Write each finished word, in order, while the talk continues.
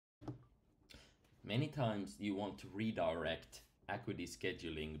Many times you want to redirect Acuity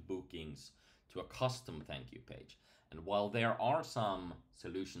Scheduling bookings to a custom thank you page. And while there are some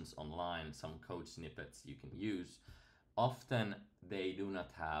solutions online, some code snippets you can use, often they do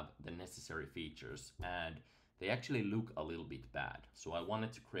not have the necessary features and they actually look a little bit bad. So I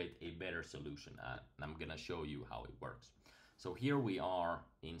wanted to create a better solution and I'm gonna show you how it works. So here we are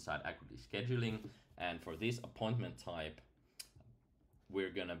inside Acuity Scheduling, and for this appointment type,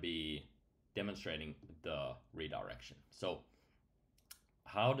 we're gonna be demonstrating the redirection. So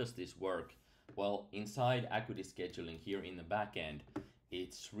how does this work? Well, inside Acuity Scheduling here in the back end,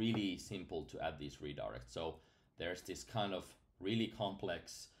 it's really simple to add these redirects. So there's this kind of really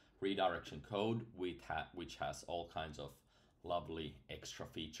complex redirection code which has all kinds of lovely extra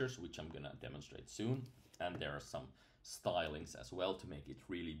features, which I'm gonna demonstrate soon. And there are some stylings as well to make it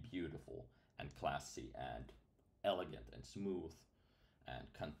really beautiful and classy and elegant and smooth, and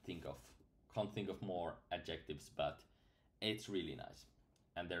can't think of more adjectives, but it's really nice.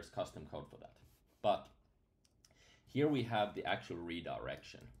 And there's custom code for that. But here we have the actual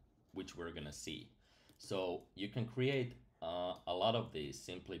redirection, which we're gonna see. So you can create a lot of these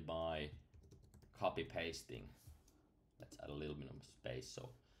simply by copy pasting. Let's add a little bit of space so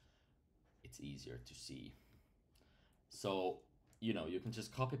it's easier to see. So, you know, you can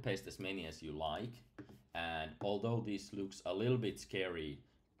just copy paste as many as you like. And although this looks a little bit scary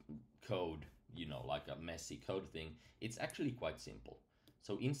code, you know, like a messy code thing, it's actually quite simple.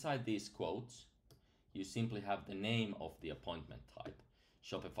 So inside these quotes, you simply have the name of the appointment type,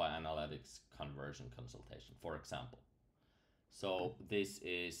 Shopify Analytics Conversion Consultation, for example. So this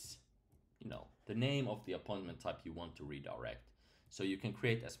is, you know, the name of the appointment type you want to redirect. So you can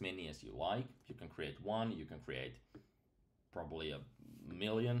create as many as you like. You can create one, you can create probably a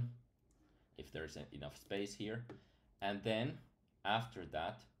million if there's enough space here. And then after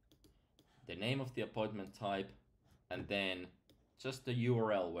that, the name of the appointment type, and then just the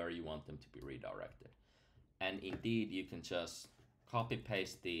URL where you want them to be redirected. And indeed, you can just copy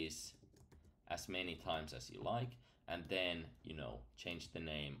paste these as many times as you like, and then, you know, change the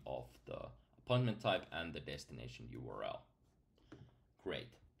name of the appointment type and the destination URL. Great.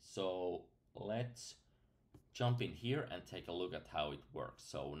 So let's jump in here and take a look at how it works.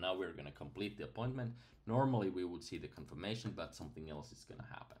 So now we're going to complete the appointment. Normally we would see the confirmation, but something else is going to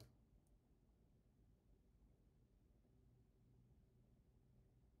happen.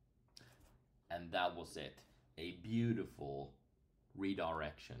 And that was it. A beautiful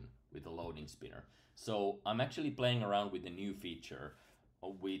redirection with a loading spinner. So I'm actually playing around with a new feature,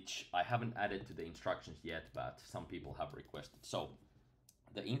 which I haven't added to the instructions yet, but some people have requested. So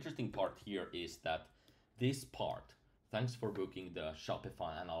the interesting part here is that this part, thanks for booking the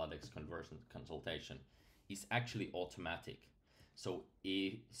Shopify Analytics Conversion Consultation, is actually automatic. So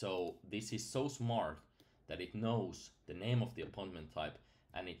this is so smart that it knows the name of the appointment type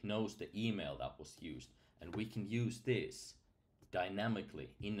and it knows the email that was used. And we can use this dynamically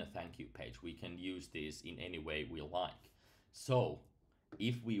in a thank you page. We can use this in any way we like. So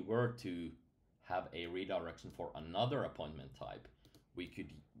if we were to have a redirection for another appointment type,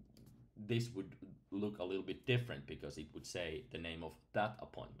 this would look a little bit different because it would say the name of that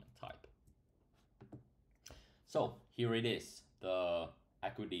appointment type. So here it is, the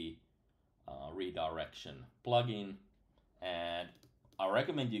Acuity Redirection plugin, and I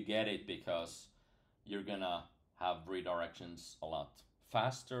recommend you get it because you're gonna have redirections a lot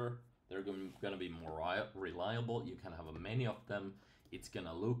faster. They're gonna be more reliable. You can have many of them. It's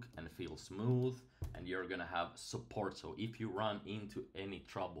gonna look and feel smooth, and you're gonna have support. So if you run into any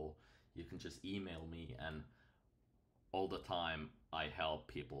trouble, you can just email me, and all the time I help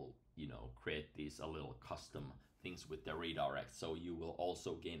people, you know, create these a little custom things with the redirect. So you will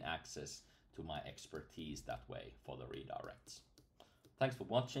also gain access to my expertise that way for the redirects. Thanks for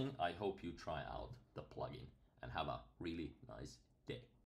watching. I hope you try out the plugin and have a really nice